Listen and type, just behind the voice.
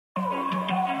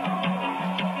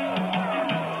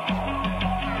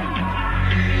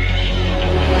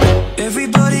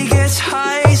Everybody gets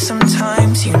high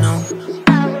sometimes, you know.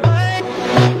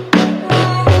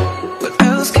 What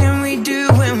else can we do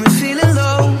when we're feeling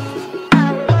low?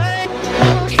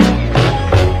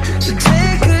 So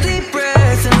take a deep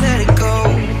breath and let it go.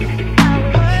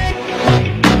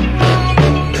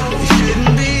 You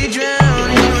shouldn't be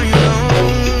drowning on your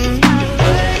own.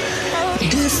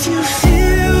 And if you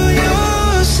feel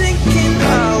you're sinking,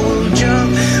 I will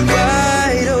jump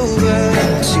right over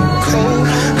into cold,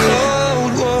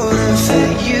 cold water for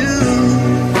you.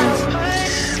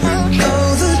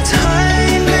 Though the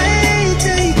time may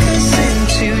take us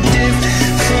into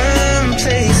different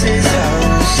places, I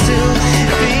will still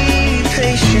be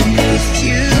patient with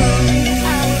you.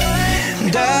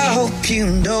 And I hope you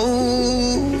know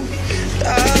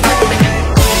I won't let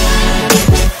go.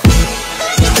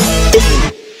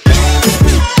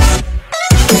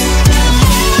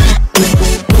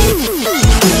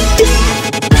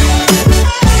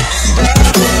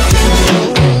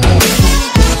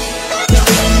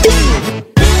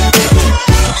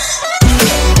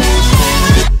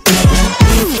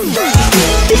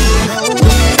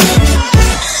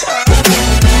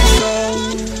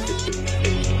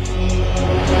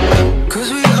 Cause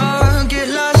we all get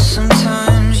lost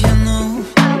sometimes, you know.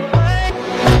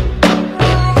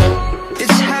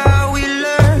 It's how we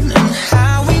learn and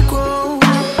how we grow.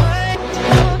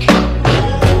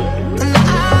 And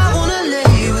I wanna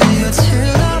lay with you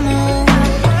till I'm old.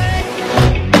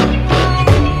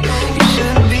 You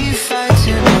shouldn't be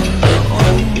fighting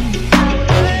alone.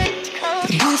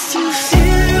 If you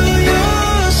feel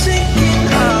you're sinking,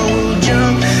 I will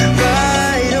jump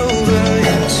right over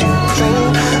into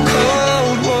cold,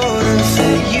 cold water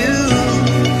for you.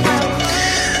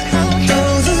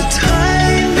 Though the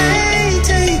time may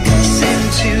take us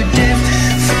into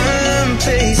different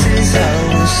places, I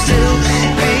will still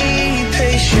be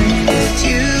patient with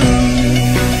you.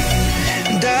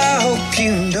 And I hope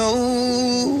you know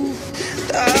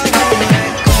that I won't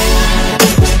let go.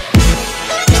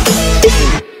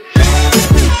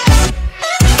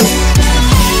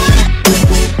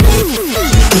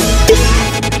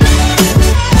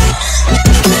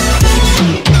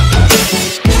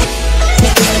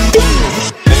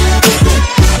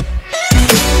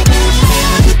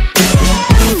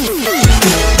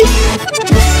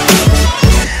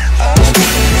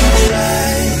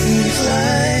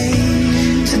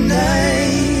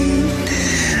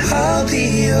 I'll be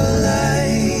your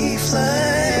lifeline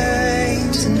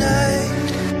tonight.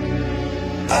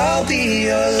 I'll be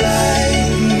your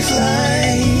lifeline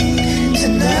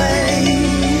tonight.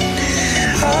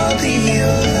 I'll be your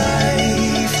lifeline.